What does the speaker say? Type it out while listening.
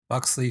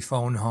Buxley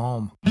phone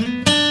home.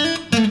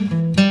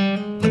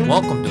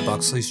 Welcome to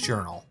Buxley's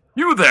Journal.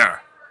 You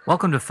there!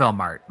 Welcome to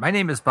Felmart. My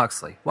name is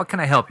Buxley. What can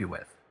I help you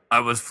with?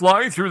 I was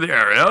flying through the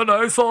area and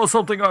I saw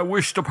something I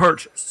wish to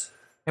purchase.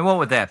 And what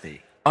would that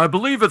be? I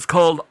believe it's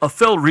called a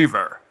Fel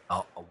Reaver.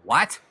 A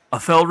what? A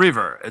Fel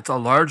Reaver. It's a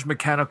large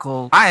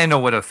mechanical... I know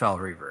what a Fel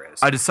Reaver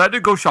is. I decided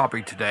to go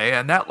shopping today,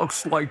 and that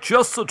looks like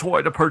just the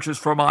toy to purchase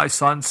for my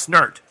son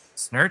Snert.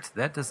 Snert?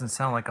 That doesn't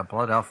sound like a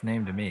blood elf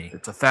name to me.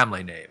 It's a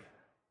family name.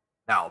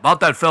 Now, about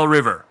that Fel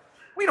Reaver.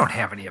 We don't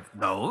have any of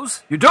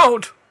those. You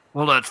don't?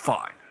 Well, that's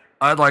fine.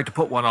 I'd like to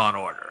put one on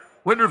order.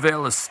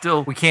 Wintervale is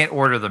still... We can't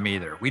order them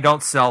either. We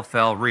don't sell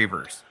Fel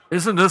Reavers.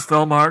 Isn't this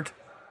Felmart?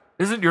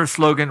 Isn't your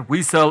slogan,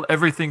 we sell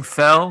everything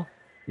Fel?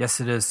 Yes,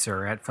 it is,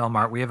 sir. At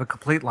Felmart, we have a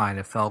complete line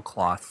of Fel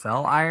cloth,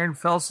 Fel iron,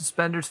 Fel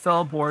suspenders,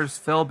 Fel boards,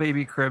 Fel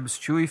baby cribs,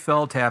 chewy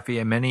Fel taffy,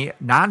 and many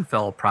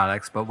non-Fel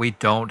products, but we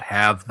don't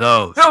have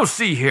those. Now,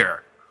 see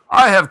here.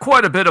 I have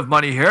quite a bit of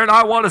money here, and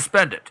I want to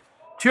spend it.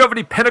 Do you have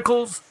any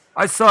pinnacles?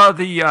 I saw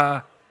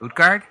the,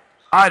 Utgard?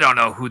 I don't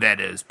know who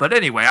that is, but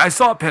anyway, I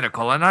saw a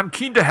pinnacle, and I'm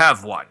keen to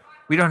have one.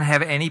 We don't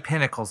have any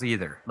pinnacles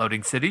either.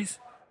 Loading cities?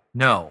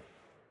 No.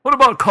 What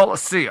about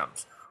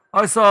coliseums?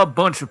 I saw a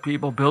bunch of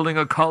people building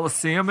a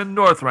coliseum in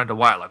Northrend a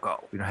while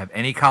ago. We don't have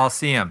any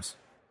coliseums.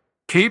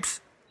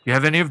 Keeps? You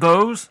have any of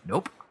those?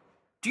 Nope.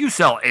 Do you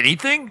sell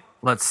anything?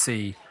 Let's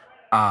see.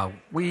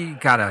 We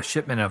got a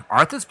shipment of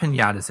Arthur's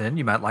pinatas in.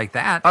 You might like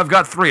that. I've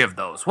got 3 of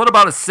those. What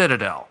about a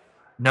citadel?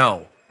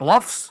 No.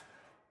 Bluffs?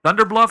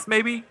 Thunder Bluff,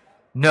 maybe?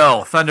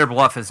 No, Thunder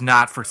Bluff is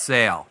not for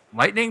sale.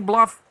 Lightning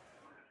Bluff?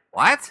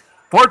 What?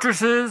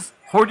 Fortresses?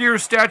 Hordier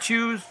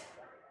statues?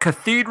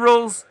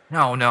 Cathedrals?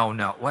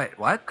 No. Wait,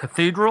 what?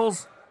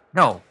 Cathedrals?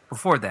 No,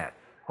 before that.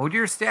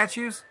 Hodier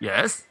statues?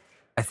 Yes.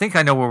 I think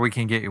I know where we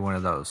can get you one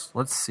of those.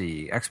 Let's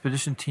see.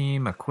 Expedition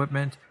team,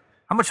 equipment.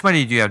 How much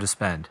money do you have to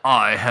spend?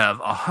 I have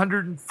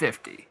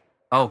 150.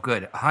 Oh,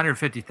 good.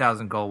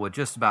 150,000 gold would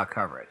just about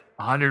cover it.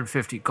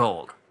 150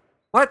 gold.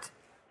 What?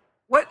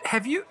 What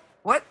have you...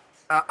 What?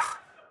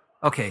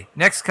 Okay,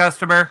 next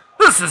customer.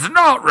 This is an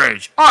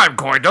outrage. I'm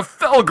going to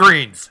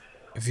Felgreens.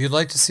 If you'd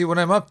like to see what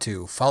I'm up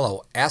to,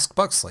 follow Ask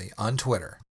Buxley on Twitter.